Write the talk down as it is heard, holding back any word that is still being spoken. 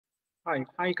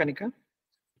Hi, Kanika.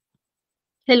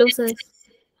 Hello, sir.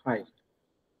 Hi.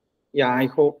 Yeah, I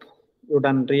hope you've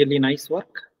done really nice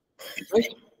work.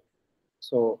 Right.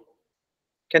 So,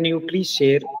 can you please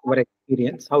share your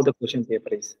experience how the question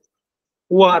paper is?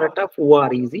 Who are tough? Who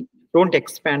are easy? Don't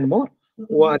expand more.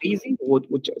 Who are easy?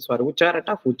 Which are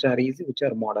tough? Which are easy? Which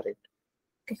are moderate?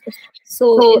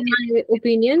 So, in my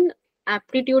opinion,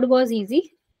 aptitude was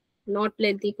easy, not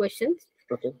lengthy questions.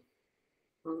 Okay.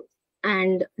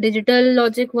 And digital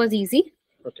logic was easy.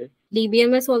 Okay.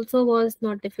 DBMS also was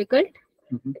not difficult,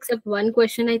 except one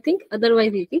question, I think.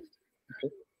 Otherwise, easy.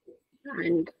 Okay.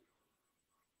 And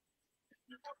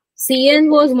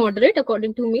CN was moderate,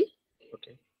 according to me.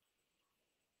 Okay.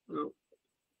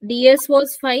 DS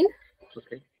was fine.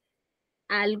 Okay.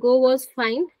 Algo was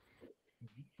fine.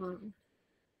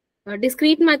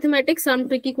 Discrete mathematics, some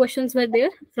tricky questions were there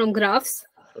from graphs.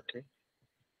 Okay.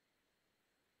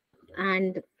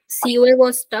 And COA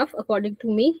was tough, according to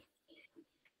me.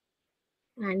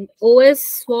 And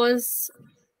OS was,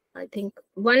 I think,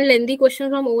 one lengthy question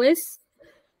from OS.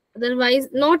 Otherwise,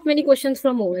 not many questions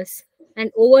from OS.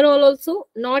 And overall also,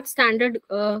 not standard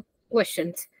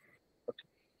questions.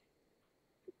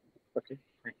 Okay.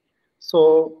 Fine.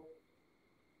 So,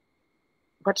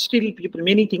 but still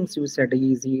many things you said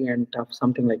easy and tough,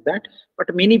 something like that.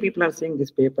 But many people are saying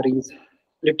this paper is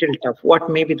little tough. What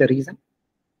may be the reason?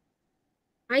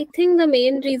 I think the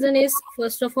main reason is,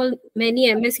 first of all,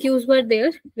 many MSQs were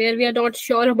there where we are not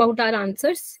sure about our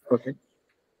answers. Okay.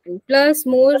 And plus,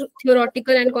 more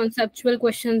theoretical and conceptual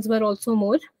questions were also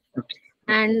more. Okay.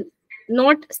 And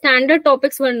not standard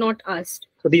topics were not asked.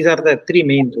 So these are the three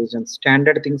main reasons.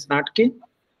 Standard things not key,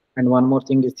 and one more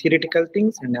thing is theoretical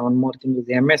things, and one more thing is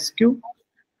MSQ,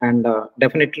 and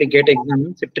definitely get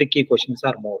exams. Tricky questions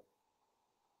are more.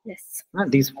 Yes.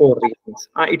 These four reasons.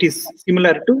 It is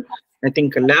similar to, I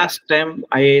think, last time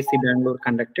IISc Bangalore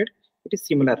conducted. It is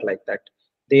similar like that.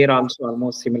 They are also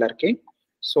almost similar came.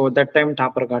 So that time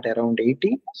topper got around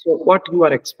 80. So what you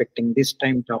are expecting this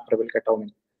time topper will get how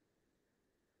many?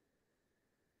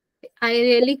 I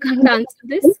really can't answer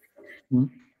this.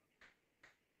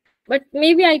 But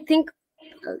maybe I think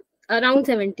around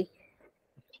 70.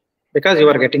 Because you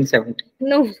are getting 70.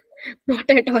 No, not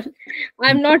at all.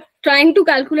 I'm not trying to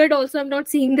calculate also. I'm not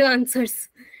seeing the answers.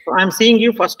 So I'm seeing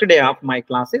you first day of my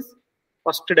classes.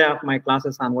 First day of my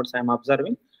classes onwards, I'm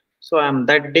observing. So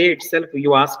that day itself,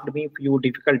 you asked me few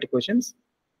difficult questions.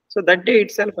 So that day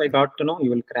itself, I got to know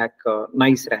you will crack a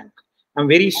nice rank. I'm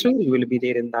very sure you will be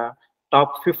there in the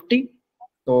top 50.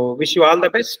 So wish you all the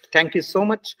best. Thank you so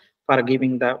much for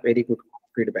giving the very good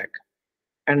feedback.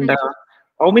 And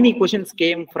how many questions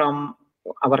came from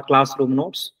our classroom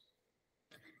notes?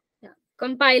 Yeah.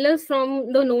 Compilers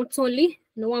from the notes only,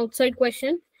 no outside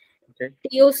question. Okay.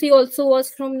 TOC also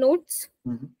was from notes.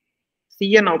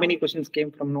 CN, how many questions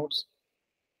came from notes?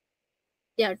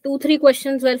 Yeah, 2-3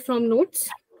 questions were from notes.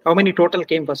 How many total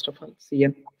came first of all?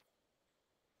 CN? I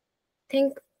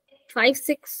think 5,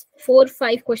 6, 4,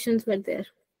 5 questions were there.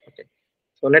 Okay.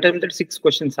 So let us that 6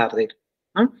 questions are there.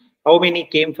 How many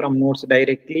came from notes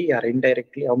directly or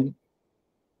indirectly? How many?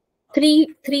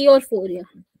 3 or 4, yeah.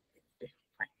 Okay,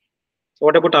 fine. So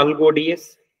what about Algo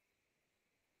DS?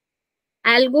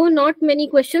 Algo, not many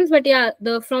questions, but yeah,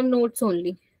 the from notes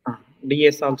only.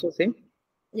 DS also same?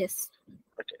 Yes.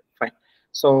 Okay, fine.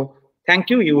 So thank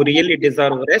you. You really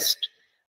deserve rest.